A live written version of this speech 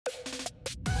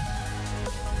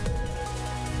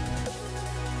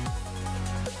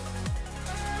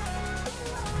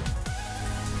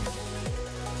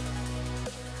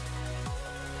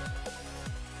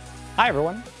Hi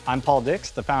everyone, I'm Paul Dix,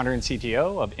 the founder and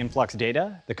CTO of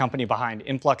InfluxData, the company behind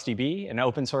InfluxDB, an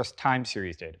open source time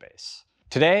series database.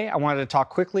 Today, I wanted to talk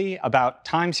quickly about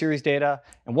time series data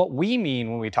and what we mean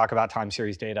when we talk about time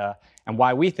series data and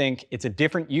why we think it's a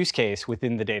different use case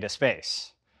within the data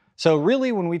space. So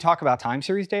really, when we talk about time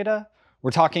series data, we're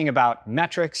talking about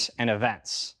metrics and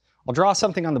events. I'll draw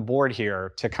something on the board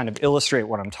here to kind of illustrate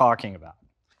what I'm talking about.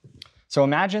 So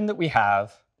imagine that we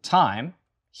have time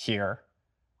here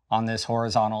on this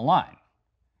horizontal line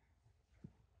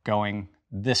going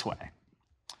this way.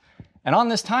 And on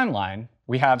this timeline,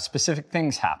 we have specific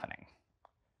things happening.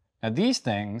 Now these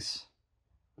things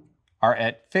are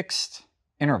at fixed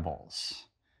intervals,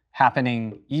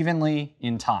 happening evenly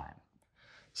in time.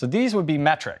 So these would be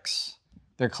metrics.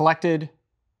 They're collected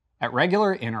at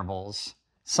regular intervals,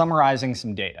 summarizing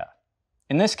some data.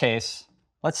 In this case,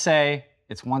 let's say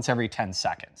it's once every 10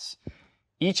 seconds.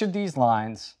 Each of these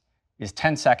lines is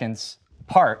 10 seconds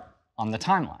apart on the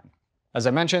timeline. As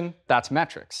I mentioned, that's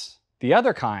metrics. The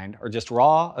other kind are just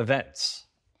raw events.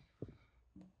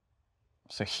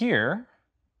 So here,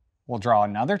 we'll draw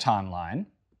another timeline.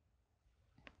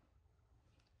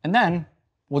 And then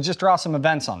we'll just draw some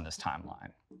events on this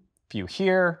timeline. A few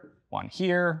here, 1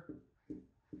 here,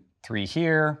 3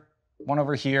 here, 1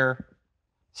 over here.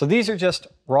 So these are just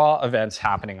raw events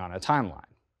happening on a timeline.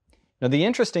 Now the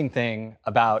interesting thing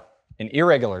about an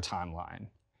irregular timeline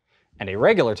and a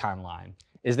regular timeline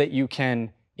is that you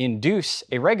can induce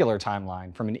a regular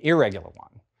timeline from an irregular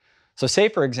one. So say,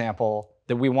 for example,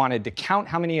 that we wanted to count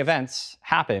how many events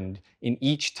happened in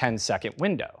each 10-second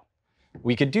window.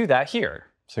 We could do that here.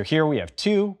 So here we have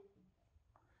 2,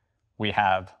 we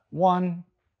have 1,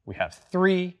 we have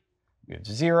 3, we have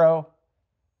 0,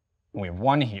 and we have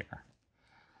 1 here.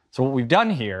 So what we've done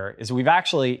here is we've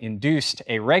actually induced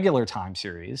a regular time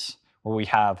series where we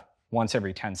have once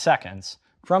every 10 seconds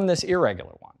from this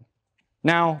irregular one.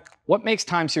 Now, what makes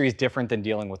time series different than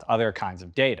dealing with other kinds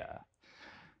of data?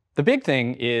 The big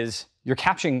thing is you're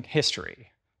capturing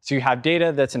history. So you have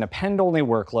data that's an append-only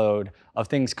workload of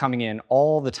things coming in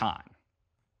all the time.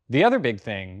 The other big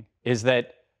thing is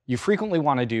that you frequently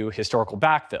want to do historical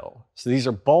backfill. So these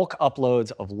are bulk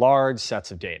uploads of large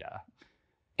sets of data.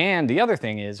 And the other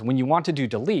thing is when you want to do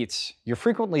deletes, you're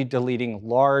frequently deleting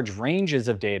large ranges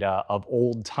of data of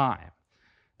old time.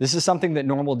 This is something that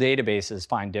normal databases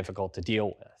find difficult to deal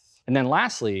with. And then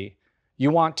lastly,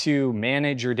 you want to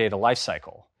manage your data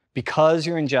lifecycle. Because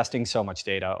you're ingesting so much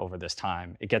data over this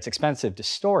time, it gets expensive to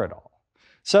store it all.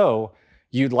 So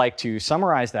you'd like to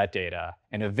summarize that data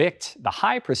and evict the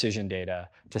high precision data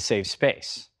to save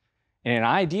space. In an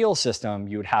ideal system,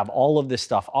 you would have all of this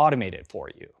stuff automated for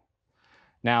you.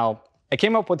 Now, I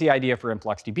came up with the idea for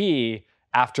InfluxDB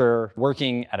after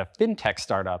working at a fintech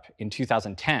startup in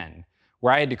 2010,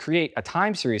 where I had to create a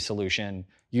time series solution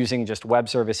using just web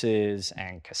services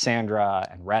and Cassandra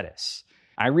and Redis.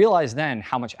 I realized then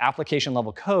how much application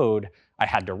level code I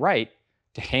had to write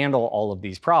to handle all of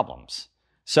these problems.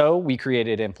 So we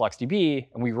created InfluxDB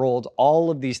and we rolled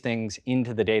all of these things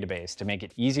into the database to make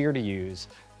it easier to use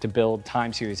to build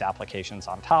time series applications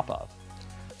on top of.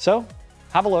 So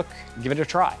have a look, give it a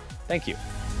try. Thank you.